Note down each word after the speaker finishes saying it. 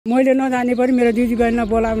मैले नजाने पनि मेरो दिदी बहिनीलाई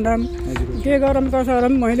बोलाउँदा के गरौँ कसो गरौँ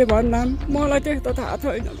मैले भन्दा मलाई त्यस्तो थाहा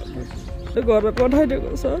छैन। घरमा पठाइदिएको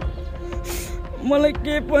छ। मलाई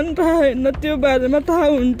के पनि थाहा होइन, त्यो बारेमा थाहा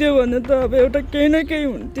हुन्थ्यो भने त अब एउटा केही न केही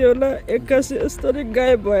हुन्थ्यो होला। 81 यसरी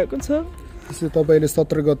गायब भएको छ। त्यसो तपाईँले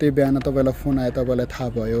 17 गते बिहान तपाईँलाई फोन आयो, तपाईँलाई थाहा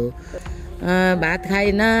भयो? भात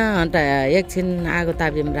खाइन अन्त एकछिन आगो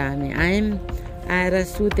ताप्यौँ र हामी आयौँ। आएर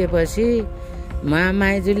सुतेपछि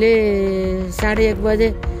माइजूले 1:30 बजे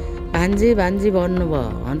भान्जी भन्नुभयो।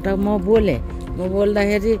 अन्त म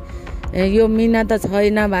बोल्दाखेरि यो मिना त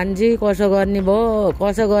छैन भान्जी, कसो गर्ने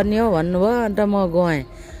हो भन्नुभयो। अन्त म गएँ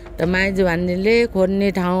त माइजू भान्जीले खोज्ने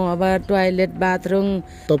ठाउँ अब टोयलेट बाथरुम।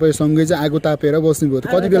 तपाईँसँगै चाहिँ आगो तापेर बस्नुभयो?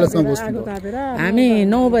 कति बेलासम्म बस्नुभयो? हामी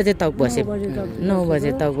 9 बजे तक बस्यौँ। 9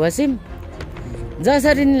 बजे तक बस्यौँ।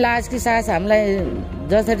 जसरी नि लाज कि सास हामीलाई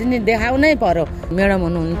जसरी नि देखाउनै पर्यो। म्याडम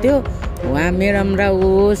हुनुहुन्थ्यो, उहाँ म्याडम र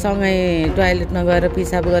ऊ सँगै टोयलेटमा गएर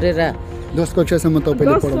पिसाब गरेर। 10 कक्षासम्म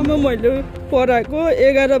तपाईँले पढाउनु? मैले पढाएको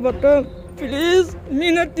 11बाट। प्लिज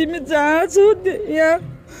मिना तिमी जहाँ छौ यहाँ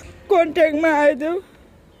कन्ट्याक्टमा आइदेऊ।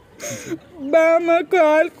 बामाको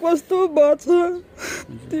हाल कस्तो भएछ,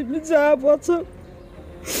 तिमी जहाँ बछ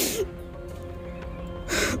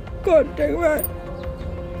कन्ट्याक्टमा।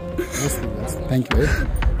 Thank you.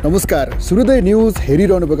 नमस्कार, सूर्योदय न्युज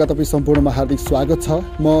हेरिरहनुभएका तपाईँ सम्पूर्णमा हार्दिक स्वागत छ।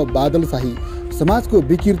 म बादल शाही। समाजको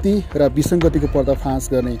विकृति र विसङ्गतिको पर्दाफास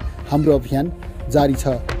गर्ने हाम्रो अभियान जारी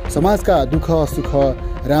छ। समाजका दुःख सुख,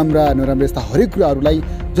 राम्रा नराम्रा यस्ता हरेक कुराहरूलाई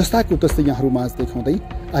जस्ताको तस्तै यहाँहरू माझ देखाउँदै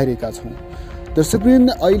आइरहेका छौँ। दर्शकवृन्द,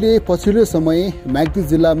 अहिले पछिल्लो समय म्याग्दी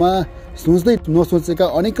जिल्लामा सोच्दै नसोचेका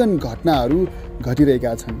अनेकन घटनाहरू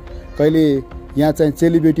घटिरहेका छन्। कहिले यहाँ चाहिँ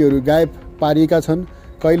चेलीबेटीहरू गायब पारिएका छन्,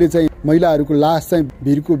 कहिले चाहिँ महिलाहरूको लास चाहिँ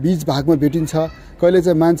भिरको बीच भागमा भेटिन्छ, कहिले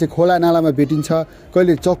चाहिँ मान्छे खोला नालामा भेटिन्छ,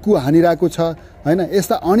 कहिले चक्कु हानिरहेको छ हैन।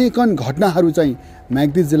 यस्ता अनेकन घटनाहरू चाहिँ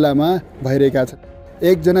म्याग्दी जिल्लामा भइरहेका छन्।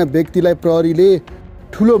 एकजना व्यक्तिलाई प्रहरीले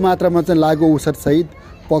ठुलो मात्रामा चाहिँ लागु औषधसहित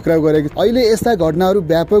पक्राउ गरेको। अहिले यस्ता घटनाहरू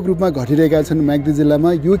व्यापक रूपमा घटिरहेका छन् म्याग्दी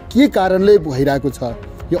जिल्लामा। यो के कारणले भइरहेको छ?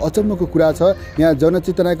 यो अचम्मको कुरा छ। यहाँ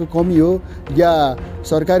जनचेतनाको कमी हो या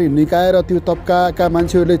सरकारी निकाय र त्यो तबकाका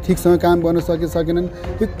मान्छेहरूले ठिकसँग काम गर्न सकेनन्?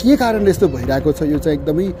 यो के कारणले यस्तो भइरहेको छ? यो चाहिँ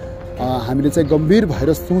एकदमै हामीले चाहिँ गम्भीर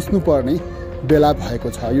भएर सोच्नुपर्ने बेला भएको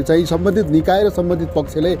छ। यो चाहिँ सम्बन्धित निकाय र सम्बन्धित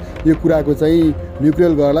पक्षले यो कुराको चाहिँ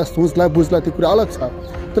न्युक्लियर गर्ला, सोच्ला, बुझ्ला, त्यो कुरा अलग छ।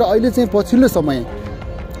 तर अहिले चाहिँ पछिल्लो समय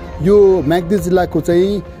यो म्याग्दी जिल्लाको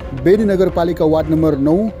चाहिँ बेनी नगरपालिका वार्ड नम्बर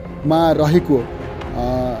 9 मा रहेको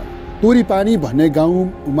तोरीपानी भन्ने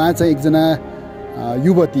गाउँमा चाहिँ एकजना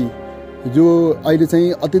युवती जो अहिले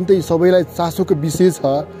चाहिँ अत्यन्तै सबैलाई चासोको विषय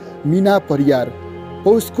छ, मिना परियार।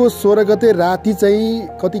 पौषको 16 गते राति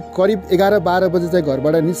चाहिँ करिब 11-12 बजे चाहिँ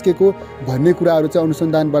घरबाट निस्केको भन्ने कुराहरू चाहिँ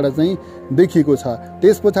अनुसन्धानबाट चाहिँ देखिएको छ।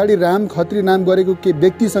 त्यस पछाडि राम खत्री नाम गरेको के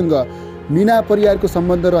व्यक्तिसँग मिना परियारको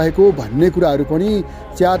सम्बन्ध रहेको भन्ने कुराहरू पनि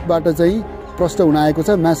च्याटबाट चाहिँ प्रष्ट हुन आएको छ।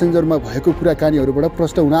 म्यासेन्जरमा भएको कुराकानीहरूबाट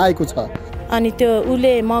प्रष्ट हुन आएको छ। अनि त्यो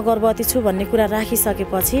उसले म गर्भवती छु भन्ने कुरा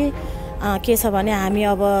राखिसकेपछि के छ भने हामी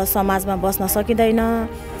अब समाजमा बस्न सकिँदैन,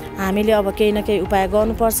 हामीले अब केही न केही उपाय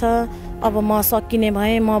गर्नुपर्छ। अब म सकिने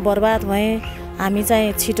भएँ, म बर्बाद भएँ, हामी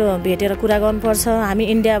चाहिँ छिटो भेटेर कुरा गर्नुपर्छ, हामी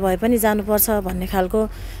इन्डिया भए पनि जानुपर्छ भन्ने खालको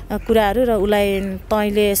कुराहरू। र उसलाई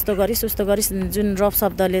तैँले यस्तो गरिस् उस्तो गरिस् जुन रफ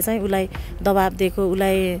शब्दले चाहिँ उसलाई दबाब दिएको,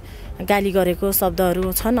 उसलाई गाली गरेको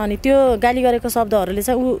शब्दहरू छन्। अनि त्यो गाली गरेको शब्दहरूले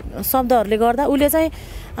चाहिँ शब्दहरूले गर्दा उसले चाहिँ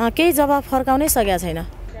केही जवाफ फर्काउनै सकेको छैन।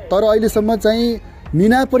 तर अहिलेसम्म चाहिँ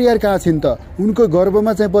मिना परियार कहाँ छिन् त? उनको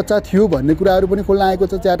गर्भमा चाहिँ बच्चा थियो भन्ने कुराहरू पनि खोल्न आएको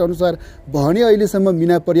छ च्याट अनुसार। भने अहिलेसम्म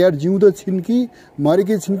मिना परियार जिउँदो छिन् कि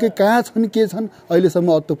मरेकी छिन् कि कहाँ छन् के छन् अहिलेसम्म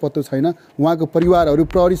अत्तो पत्तो छैन। उहाँको परिवारहरू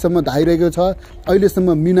प्रहरीसम्म धाइरहेको छ।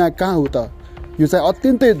 अहिलेसम्म मिना कहाँ हो त? यो चाहिँ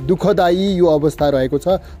अत्यन्तै दुःखदायी यो अवस्था रहेको छ।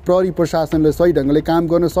 प्रहरी प्रशासनले सही ढङ्गले काम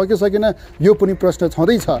गर्न सकेन यो पनि प्रश्न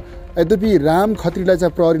छँदैछ। यद्यपि राम खत्रीलाई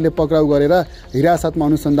चाहिँ प्रहरीले पक्राउ गरेर हिरासतमा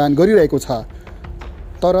अनुसन्धान गरिरहेको छ।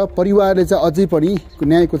 तर परिवारले चाहिँ अझै पनि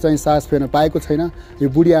न्यायको चाहिँ सास फेर्न पाएको छैन। यो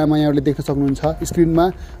बुढी आमा यहाँहरूले देख्न सक्नुहुन्छ स्क्रिनमा,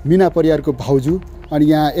 मिना परियारको भाउजू। अनि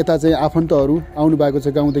यहाँ यता चाहिँ आफन्तहरू आउनु भएको छ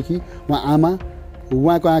गाउँदेखि। उहाँ आमा,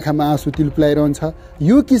 उहाँको आँखामा आँसु तिलपिलाइरहन्छ।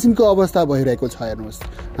 यो किसिमको अवस्था भइरहेको छ। हेर्नुहोस्,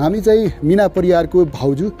 हामी चाहिँ मिना परियारको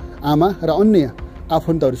भाउजू, आमा र अन्य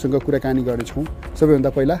आफन्तहरूसँग कुराकानी गर्नेछौँ। सबैभन्दा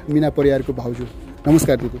पहिला मिना परियारको भाउजू,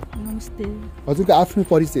 नमस्कार दिदी। नमस्ते। हजुरको आफ्नो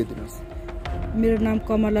परिचय दिनुहोस्। मेरो नाम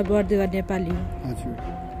कमला बर्देवा नेपाली। हजुर,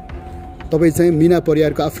 तपाईँ चाहिँ मिना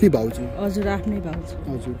परियारको आफ्नै भाउजू? हजुर, आफ्नै भाउजू।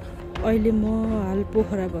 हजुर, अहिले म हाल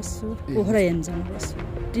पोखरा बस्छु, पोखरा हेन्जामा बस्छु।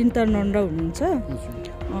 3 त नन्द हुनुहुन्छ।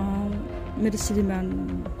 मेरो श्रीमान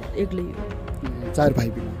एक्लै हो। 4 भाइ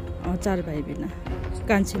बिना? 4 भाइ बिना।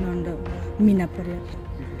 कान्छी नन्द मिना परियार।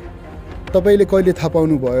 तपाईँले कहिले थाहा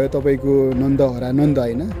पाउनुभयो तपाईँको नन्द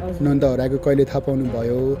होइन नन्द हराएको कहिले थाहा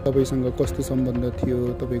पाउनुभयो तपाईँसँग कस्तो सम्बन्ध थियो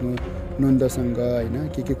तपाईँको नन्दसँग होइन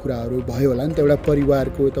के कुराहरू भयो होला नि त एउटा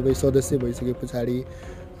परिवारको तपाईँ सदस्य भइसके पछाडि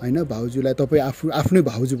होइन भाउजूलाई तपाईँ आफ्नै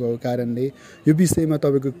भाउजू भएको कारणले यो विषयमा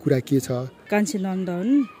तपाईँको कुरा के छ? कान्छी नन्द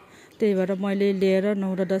हुन्, त्यही भएर मैले लिएर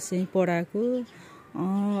 9 र 10 यहीँ पढाएको।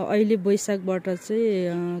 अहिले वैशाखबाट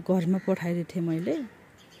चाहिँ घरमा पठाइदिएको थिएँ मैले।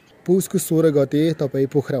 पुसको 16 गते तपाईँ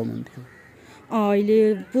पोखरा हुनुहुन्थ्यो?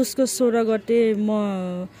 अहिले पुसको 16 गते म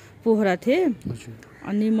पोखरा थिएँ।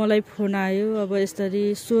 अनि मलाई फोन आयो, अब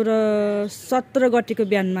यसरी 17 गतेको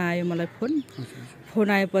बिहानमा आयो मलाई फोन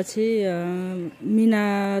आएपछि मिना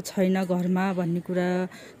छैन घरमा भन्ने कुरा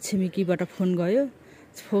छिमेकीबाट फोन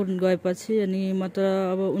गएपछि अनि म त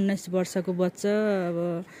अब 19 वर्षको बच्चा,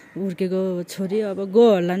 अब हुर्केको छोरी, अब गयो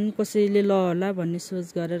होला नि कसैले ल होला भन्ने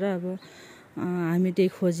सोच गरेर अब हामी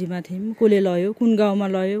त्यही खोजीमा थियौँ। कसले लयो, कुन गाउँमा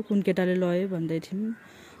लयो, कुन केटाले लयो भन्दै थियौँ।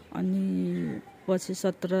 अनि पछि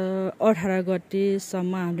 17-18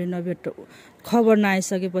 गतेसम्म हामीले नभेट खबर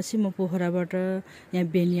नआइसकेपछि म पोखराबाट यहाँ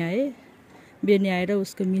बेनी आएर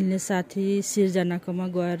उसको मिल्ने साथी सिर्जनाकोमा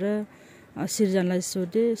गएर सिर्जनालाई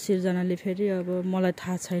सोधेँ। सिर्जनाले फेरि अब मलाई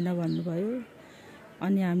थाहा छैन भन्नुभयो।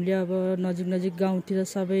 अनि हामीले अब नजिक गाउँतिर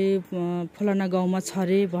सबै फलाना गाउँमा छ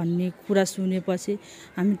अरे भन्ने कुरा सुनेपछि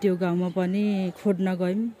हामी त्यो गाउँमा पनि खोज्न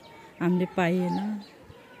गयौँ, हामीले पाइएन।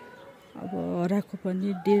 अब हराएको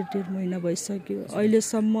पनि 1.5 महिना भइसक्यो।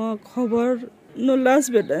 अहिलेसम्म खबर न लास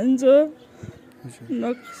भेटाइन्छ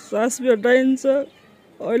न सास भेटाइन्छ।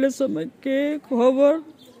 अहिलेसम्म केही खबर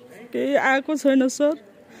केही आएको छैन सर।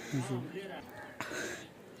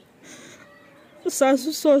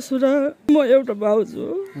 सासू ससुरा म एउटा भाउजू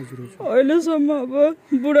हो। अहिलेसम्म अब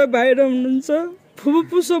बुढा भाइर हुनुहुन्छ, फुपू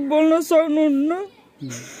पुसो बोल्न सक्नुहुन्न।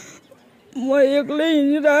 म एक्लै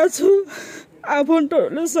हिँडिरहेको छु।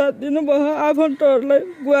 आफन्तहरूले साथ दिनुभयो। आफन्तहरूलाई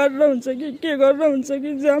गुहारेर हुन्छ कि के गरेर हुन्छ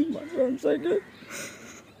कि जाम भनेर हुन्छ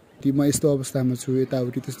कि म यस्तो अवस्थामा छु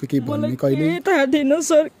यताउति त्यस्तो केही भन्ने कहिले केही थाहा थिएन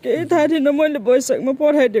सर, केही थाहा थिएन। मैले वैशाखमा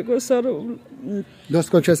पठाइदिएको सर। 10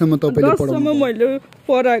 कक्षासम्म तपाईँले पढाउनु? मैले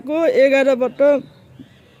पढाएको। 11बाट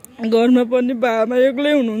घरमा पनि बाआमा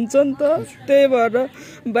एक्लै हुनुहुन्छ नि त, त्यही भएर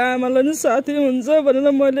बाआमालाई नि साथी हुन्छ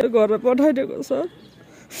भनेर मैले घर पठाइदिएको सर।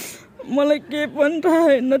 मलाई केही पनि थाहा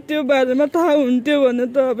होइन। त्यो बारेमा थाहा हुन्थ्यो भने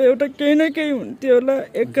त अब एउटा केही न केही हुन्थ्यो होला।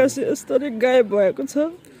 81 यस्तरी गायब भएको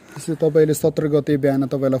छ। त्यसो तपाईँले 17 गते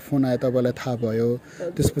बिहान तपाईँलाई फोन आयो, तपाईँलाई थाहा भयो।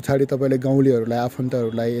 त्यस पछाडि तपाईँले गाउँलेहरूलाई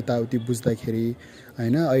आफन्तहरूलाई यताउति बुझ्दाखेरि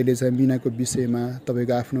होइन अहिले चाहिँ मिनाको विषयमा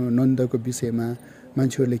तपाईँको आफ्नो नन्दको विषयमा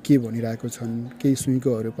मान्छेहरूले के भनिरहेको छन्, केही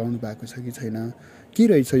सुइँकोहरू पाउनु भएको छ कि छैन, के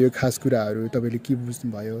रहेछ यो खास कुराहरू तपाईँले के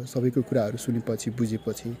बुझ्नुभयो? सबैको कुराहरू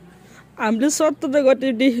बुझेपछि हामीले 17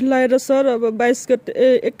 गतेदेखि लगाएर सर अब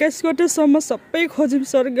 21 गतेसम्म सबै खोज्यौँ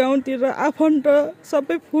सर। गाउँतिर आफन्त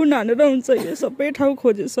सबै फोन हानेर हुन्छ कि सबै ठाउँ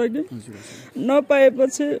खोजिसक्यौँ।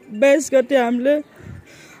 नपाएपछि 22 गते हामीले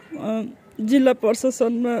जिल्ला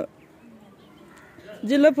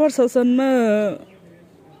प्रशासनमा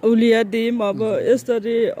उलिया दियौँ। अब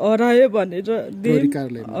यसरी हरायो भनेर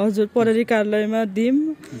दियौँ। हजुर, प्रहरी कार्यालयमा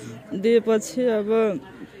दिएपछि अब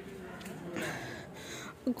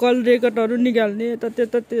कल रेकर्डहरू निकाल्ने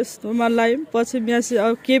त्यता त्यस्तोमा लायौँ। पछि म्यासेज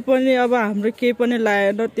अब केही पनि अब हाम्रो केही पनि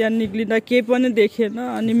लाएन, त्यहाँ निक्लिँदा केही पनि देखेन।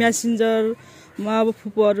 अनि म्यासेन्जरमा अब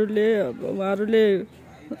फुपूहरूले उहाँहरूले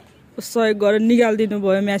सहयोग गरेर निकालिदिनु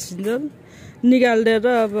भयो। म्यासेन्जर निकालिदिएर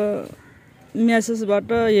अब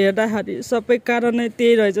म्यासेजबाट हेर्दाखेरि सबै कारण नै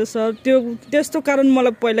त्यही रहेछ सर। त्यस्तो कारण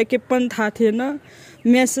मलाई पहिला केही पनि थाहा थिएन।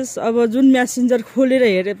 म्यासेज अब जुन म्यासेन्जर खोलेर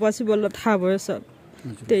हेरेपछि बल्ल थाहा भयो सर।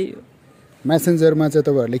 त्यही हो। म्यासेन्जरमा चाहिँ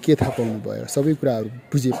तपाईँहरूले के थाहा पाउनुभयो? सबै कुराहरू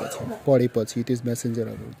बुझेपछि पढेपछि त्यस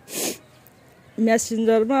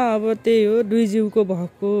म्यासेन्जरमा अब त्यही हो, 2 जिउको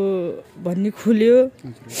भएको भन्ने खुल्यो।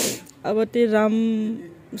 अब त्यही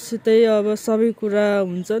रामसितै अब सबै कुरा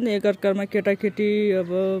हुन्छ नि, एकअर्कामा केटाकेटी अब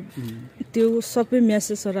त्यो सबै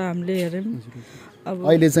म्यासेजहरू हामीले हेऱ्यौँ। अब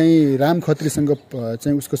अहिले चाहिँ राम खत्रीसँग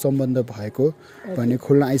चाहिँ उसको सम्बन्ध भएको भन्ने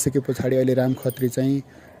खोल्न आइसके पछाडि अहिले राम खत्री चाहिँ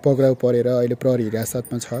पक्राउ परेर अहिले प्रहरी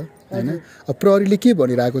हिरासतमा छ होइन। अब प्रहरीले के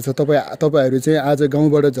भनिरहेको छ? तपाईँहरू चाहिँ आज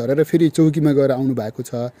गाउँबाट झरेर फेरि चौकीमा गएर आउनु भएको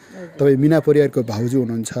छ। तपाईँ मिना परियारको भाउजू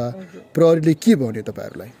हुनुहुन्छ। प्रहरीले के भन्यो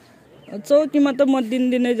तपाईँहरूलाई? चौकीमा त म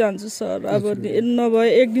दिनदिनै जान्छु सर। अब नभए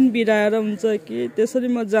एक दिन बिराएर हुन्छ कि त्यसरी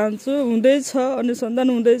म जान्छु। हुँदैछ, अनुसन्धान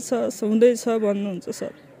हुँदैछ भन्नुहुन्छ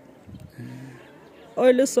सर।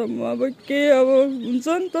 अहिलेसम्म अब के अब हुन्छ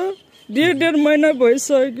नि त, 1.5 महिना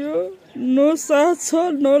भइसक्यो। नो सास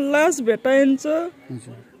छ, नो लास भेटाइन्छ।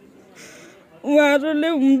 उहाँहरूले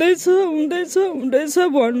हुँदैछ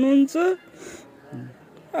भन्नुहुन्छ।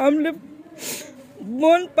 हामीले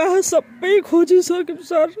मन पाहा सबै खोजिसक्यौँ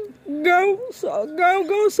सर।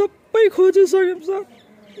 गाउँ सबै खोजिसक्यौँ सर।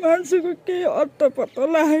 मान्छेको केही अत्ता पत्ता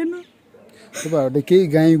लागेन। तपाईँहरूले केही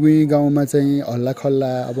गाई गुई गाउँमा चाहिँ हल्ला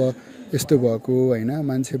खल्ला अब यस्तो भएको होइन,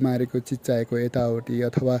 मान्छे मारेको चिच्चाएको यताउति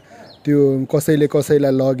अथवा त्यो कसैले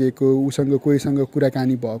कसैलाई लगेको उसँग कोहीसँग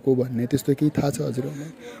कुराकानी भएको भन्ने त्यस्तो केही थाहा छ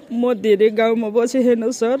हजुरहरूलाई? म धेरै गाउँमा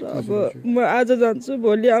बसेन सर। अब म आज जान्छु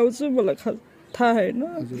भोलि आउँछु, मलाई थाहा छैन।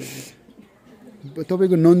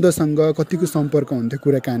 तपाईँको नन्दसँग कतिको सम्पर्क हुन्थ्यो,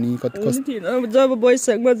 कुराकानी थिएन? जब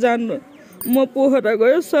वैशाखमा जानु म पोखरा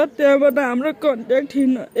गयो सर, त्यहाँबाट हाम्रो कन्ट्याक्ट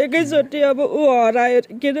थिएन। एकैचोटि अब ऊ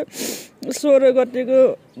हरायो के अरे 16 गतेको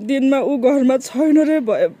दिनमा ऊ घरमा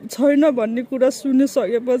छैन भन्ने कुरा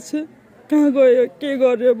सुनिसकेपछि कहाँ गयो के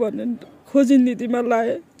गर्यो भन्ने खोजी नीतिमा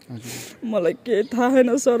लाए। मलाई केही थाहा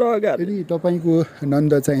छैन सर। अगाडि तपाईँको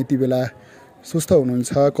नन्द चाहिँ यति बेला स्वस्थ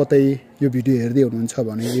हुनुहुन्छ, कतै यो भिडियो हेर्दै हुनुहुन्छ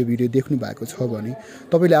भने, यो भिडियो देख्नु भएको छ भने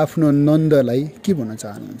तपाईँले आफ्नो नन्दलाई के भन्न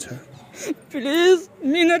चाहनुहुन्छ? प्लिज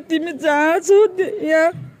मिना, तिमी जहाँ छौ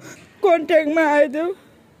यहाँ कन्ट्याक्टमा आइदेऊ।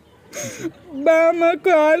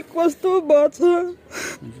 बाबाको हाल कस्तो भएछ,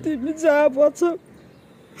 तिमी जहाँ भएछ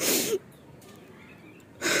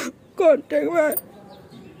कन्ट्याक्टमा।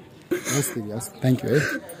 हस् थ्याङ्क यू है।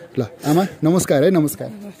 ल आमा नमस्कार है। नमस्कार।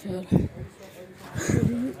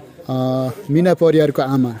 मिना परियारको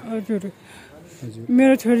आमा। हजुर,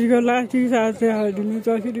 मेरो छोरीको लास्ट साथ हालिदिनु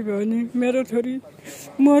जसरी भयो नि। मेरो छोरी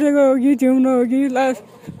मरेको हो कि जिउन हो कि लास्ट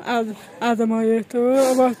आज म यस्तो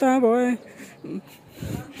अवस्था भएँ।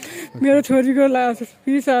 मेरो छोरीको लास्ट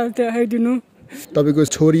साथ देखाइदिनु। तपाईँको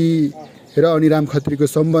छोरी र अनि राम खत्रीको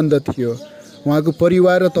सम्बन्ध थियो, उहाँको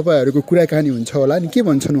परिवार र तपाईँहरूको कुराकानी हुन्छ होला नि, के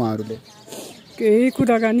भन्छन् उहाँहरूले? केही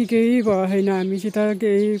कुराकानी केही भयो छैन, हामीसित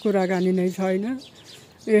केही कुराकानी नै छैन।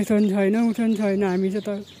 यस्तो पनि छैन उठो पनि छैन। हामीसित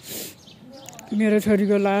मेरो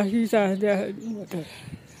छोरीको लास्ट साथ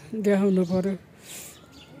देखाउनु पर्यो।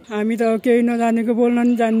 हामी त केही नजानेको, बोल्न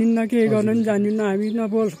पनि जानिन्न, केही गर्न पनि जानिन्न। हामी न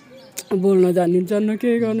बोल्न जानिन्छ न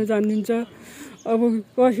केही गर्न जानिन्छ। अब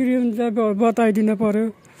कसरी हुन्छ बताइदिनु पर्यो,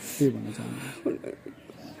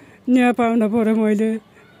 न्याय पाउनु पर्यो। मैले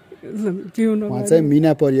जिउन उहाँ चाहिँ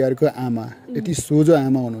मिना परियारको आमा, यति सोझो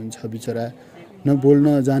आमा हुनुहुन्छ बिचरा, न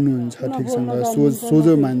बोल्न जान्नुहुन्छ ठिकसँग,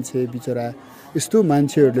 सोझो मान्छे बिचरा। यस्तो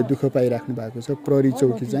मान्छेहरूले दुःख पाइराख्नु भएको छ। प्रहरी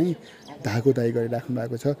चौकी चाहिँ धागोधाई गरिराख्नु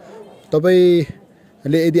भएको छ।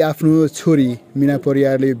 तपाईँले यदि आफ्नो छोरी मिना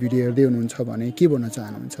परियारले यो भिडियो हेर्दै हुनुहुन्छ भने के भन्न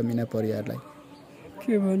चाहनुहुन्छ मिना परियारलाई?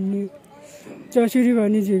 के भन्ने, जसरी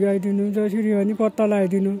भने झिकाइदिनु, जसरी भने पत्ता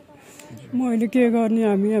लगाइदिनु। मैले के गर्ने,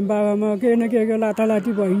 हामी बाबामा केही न केही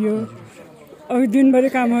लातालाती भइयो। अघि दिनभरि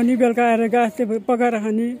काम गर्ने, बेलुका आएर गाँस पकाएर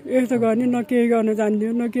खाने, यस्तो गर्ने। न केही गर्न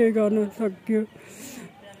जान्थ्यो न केही गर्न सक्यो।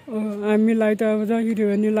 हामीलाई त अब जसरी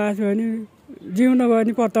भने लास भयो भने जिउन भयो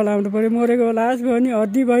भने पत्ता लगाउनु पऱ्यो। मरेको लास भयो भने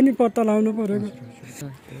हड्डी भयो भने पत्ता लगाउनु पऱ्यो।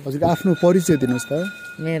 हजुर आफ्नो परिचय दिनुहोस् त।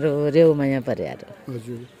 मेरो रेउमाया परियार।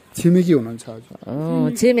 हजुर छिमेकी हुनुहुन्छ?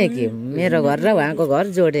 हजुर छिमेकी, मेरो घर र उहाँको घर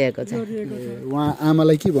जोडिएको छ। उहाँ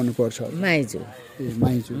आमालाई के भन्नुपर्छ? माइजू।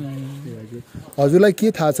 माइजू। हजुरलाई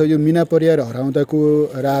के थाहा छ यो मिना परियार हराउँदाको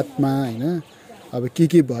रातमा होइन, अब के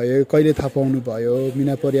भयो, कहिले थाहा पाउनु भयो,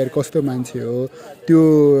 मिना परियार कस्तो मान्छे हो,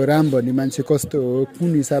 त्यो राम भन्ने मान्छे कस्तो हो,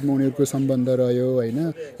 कुन हिसाबमा उनीहरूको सम्बन्ध रह्यो होइन,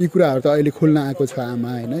 यी कुराहरू त अहिले खोल्न आएको छ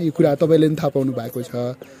आमा होइन। यी कुरा तपाईँले पनि थाहा पाउनु भएको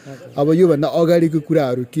छ। अब योभन्दा अगाडिको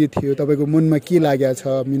कुराहरू के थियो, तपाईँको मनमा के लागेको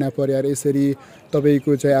छ? मिना परियार यसरी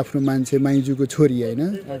तपाईँको चाहिँ आफ्नो मान्छे माइजूको छोरी होइन,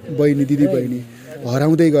 बहिनी, दिदी बहिनी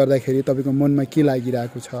हराउँदै गर्दाखेरि तपाईँको मनमा के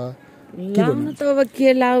लागिरहेको छ? लाउनु त अब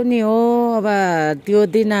के लाउने हो। अब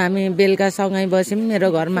त्यो दिन हामी बेलुका सँगै बस्यौँ।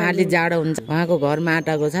 मेरो घरमा अलि जाडो हुन्छ, उहाँको घरमा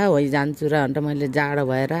आटाको छ, वहीँ जान्छु र अन्त मैले जाडो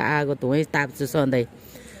भएर आगो त वहीँ ताप्छु सधैँ।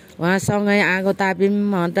 उहाँसँगै आगो ताप्यौँ।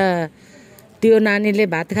 अन्त त्यो नानीले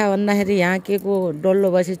भात खा भन्दाखेरि यहाँ के को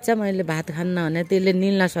डल्लो बसिन्छ, मैले भात खान्न भने त्यसले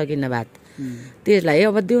निल्न सकिनँ भात। त्यसलाई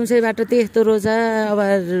अब दिउँसैबाट त्यस्तो रोज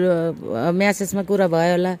अब म्यासेजमा कुरा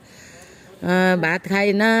भयो होला। भात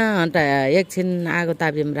खाइन। अन्त एकछिन आगो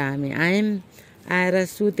ताप्यौँ र हामी आयौँ। आएर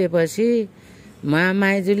सुतेपछि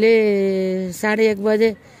माइजूले 1:30 बजे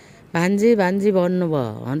भान्जी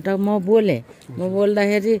भन्नुभयो। अन्त म बोलेँ। म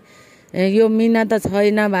बोल्दाखेरि यो मिना त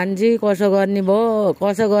छैन भान्जी, कसो गर्ने भयो,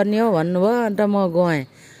 कसो गर्ने हो भन्नुभयो। अन्त म गएँ।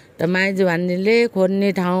 त माइजू भान्जीले खोज्ने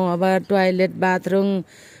ठाउँ अब टोयलेट, बाथरुम,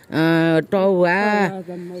 टौवा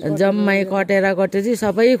जम्मै कटेरी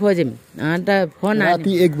सबै खोज्यौँ। अन्त फोन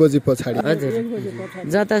राति 1 बजे पछाडि हजुर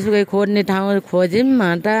जतासुकै खोज्ने ठाउँ खोज्यौँ।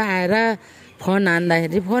 अन्त आएर फोन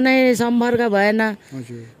हान्दाखेरि फोनै सम्पर्क भएन,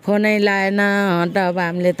 फोनै लाएन। अन्त अब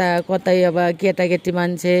हामीले त कतै अब केटाकेटी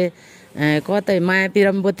मान्छे कतै माया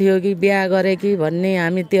पिरम पो थियो कि बिहा गरे कि भन्ने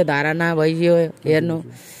हामी त्यो धारणा भइयो हेर्नु।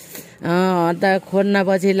 अन्त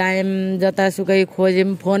खोज्नपछि लायौँ, जतासुकै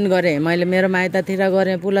खोज्यौँ, फोन गरेँ मैले, मेरो माइततिर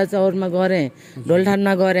गरेँ, पुलाचौरमा गरेँ,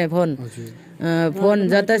 ढोलठानमा गरेँ फोन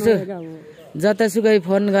जतासुकै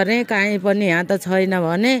फोन गरेँ, काहीँ पनि यहाँ त छैन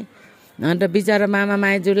भने। अन्त बिचरा मामा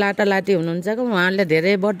माइजू लाटालाटी हुनुहुन्छ कि उहाँले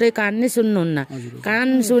धेरै बढ्दै कान नै सुन्नुहुन्न।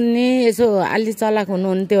 कान सुन्ने यसो अलि चलाक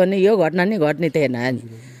हुनुहुन्थ्यो भने यो घटना नि घट्ने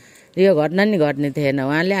थिएन,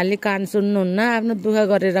 उहाँले अलि कान सुन्नुहुन्न, आफ्नो दुःख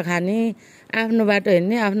गरेर खाने, आफ्नो बाटो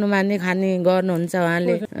हिँड्ने, आफ्नो मान्ने खाने गर्नुहुन्छ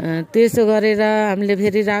उहाँले। त्यसो गरेर हामीले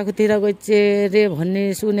फेरि राखुतिर गइचे रे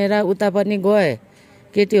भन्ने सुनेर उता पनि गए,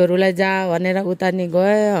 केटीहरूलाई जा भनेर उता नि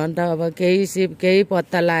गए। अन्त अब केही सिप केही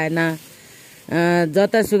पत्ता लाएन,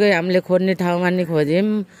 जतासुकै हामीले खोज्ने ठाउँमा नि खोज्यौँ।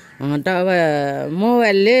 अन्त अब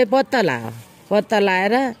मोबाइलले पत्ता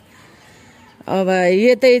लाएर अब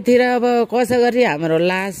यतैतिर अब कसो गरी हाम्रो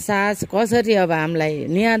लास सास कसरी अब हामीलाई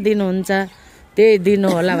न्याय दिनुहुन्छ, त्यही दिनु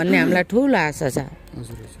होला भन्ने हामीलाई ठुलो आशा छ।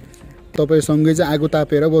 तपाईँसँगै चाहिँ आगो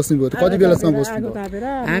तापेर बस्नुभयो, कति बेलासम्म बस्नुभयो?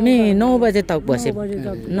 हामी 9 बजे तक बस्यौँ,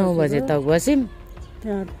 9 बजे तक बस्यौँ।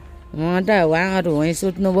 अन्त उहाँहरू वहीँ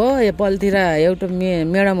सुत्नुभयो। यो पलतिर एउटा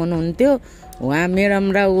म्याडम हुनुहुन्थ्यो, उहाँ म्याडम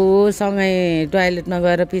र ऊ सँगै टोयलेटमा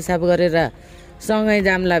गएर पिसाब गरेर सँगै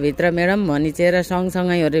जाम्ला भित्र म्याडम भनिचेर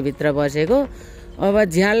सँगसँगैहरू भित्र बसेको। अब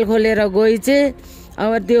झ्याल खोलेर गइचे,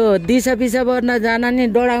 अब त्यो दिसा पिसाब गर्न जान नि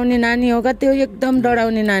डराउने नानी हो क्या, त्यो एकदम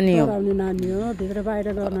डराउने नानी हो।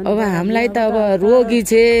 अब हामीलाई त अब रोगी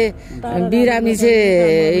छे बिरामी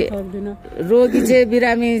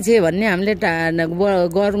छे भन्ने हामीले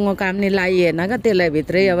गरौँ काम नि लाइएन क्या। त्यसलाई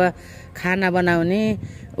भित्रै अब खाना बनाउने,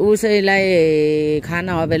 उसैलाई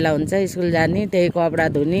खाना अबेला हुन्छ स्कुल जाने, त्यही कपडा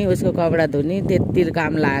धुने, उसको कपडा धुने, त्यति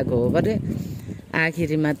काम लागेको हो परे।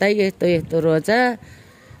 आखिरीमा त यस्तो रोछ।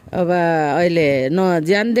 अब अहिले न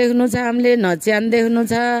ज्यान देख्नु छ हामीले, न च्यान देख्नु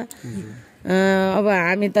छ। अब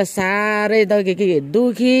हामी त साह्रै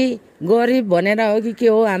दुखी गरिब भनेर हो कि के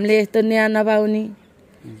हो, हामीले यस्तो न्याय नपाउने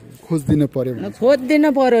खोज्दिन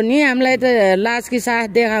पर्यो नि। हामीलाई त लास कि साथ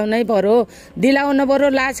देखाउनै पर्यो, दिलाउनु पर्यो।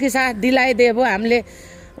 लास कि साथ दिलाइदिए पो हामीले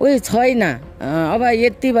उयो छैन, अब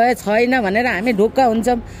यति भयो छैन भनेर हामी ढुक्क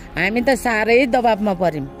हुन्छौँ। हामी त साह्रै दबाबमा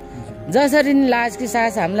पर्यौँ। जसरी नि लास कि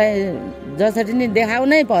सास हामीलाई जसरी नि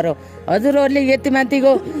देखाउनै पर्यो। हजुरहरूले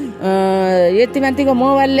यतिमाथिको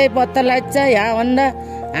मोबाइलले पत्ता लाग्छ यहाँ भन्दा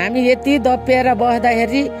हामी यति दपिएर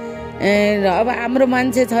बस्दाखेरि अब हाम्रो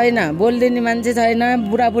मान्छे छैन, बोलिदिने मान्छे छैन,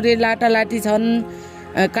 बुढाबुढी लाटालाटी छन्,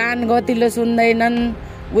 कान गतिलो सुन्दैनन्,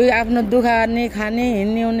 उयो आफ्नो दुःख गर्ने खाने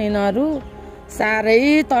हिँड्ने उनीहरू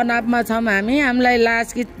साह्रै तनावमा छौँ हामी। हामीलाई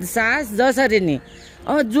लास कि सास जसरी नि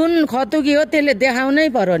अब जुन खतुकी हो त्यसले देखाउनै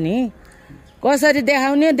पर्यो नि, कसरी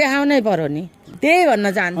देखाउनै पर्यो नि, त्यही भन्न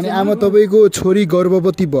चाहन्छु। आमा तपाईँको छोरी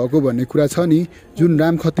गर्भवती भएको भन्ने कुरा छ नि, जुन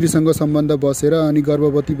राम खत्रीसँग सम्बन्ध बसेर अनि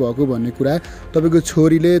गर्भवती भएको भन्ने कुरा तपाईँको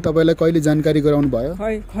छोरीले तपाईँलाई कहिले जानकारी गराउनु भयो?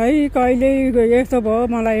 खै कहिले यस्तो भयो,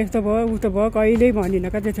 मलाई यस्तो भयो उस्तो भयो कहिले भनिन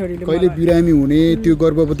क्या त्यो छोरीले। कहिले बिरामी हुने, त्यो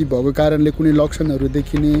गर्भवती भएको कारणले कुनै लक्षणहरू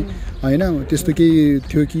देखिने होइन, त्यस्तो केही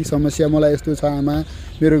थियो कि समस्या मलाई यस्तो छ आमा,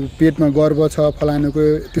 मेरो पेटमा गर्भ छ फलानुको,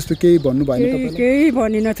 त्यस्तो केही भन्नु भएन तपाईँले? केही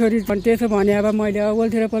भनिन छोरी। त्यसो भने अब मैले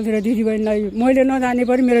ओल्तिर पल्तिर दिदीबहिनीलाई मैले नजाने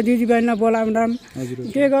पनि मेरो दिदीबहिनीलाई बोलाउँदा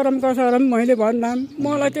के गरौँ कसो गरौँ मैले भन्दा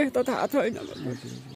मलाई त्यस्तो थाहा छैन।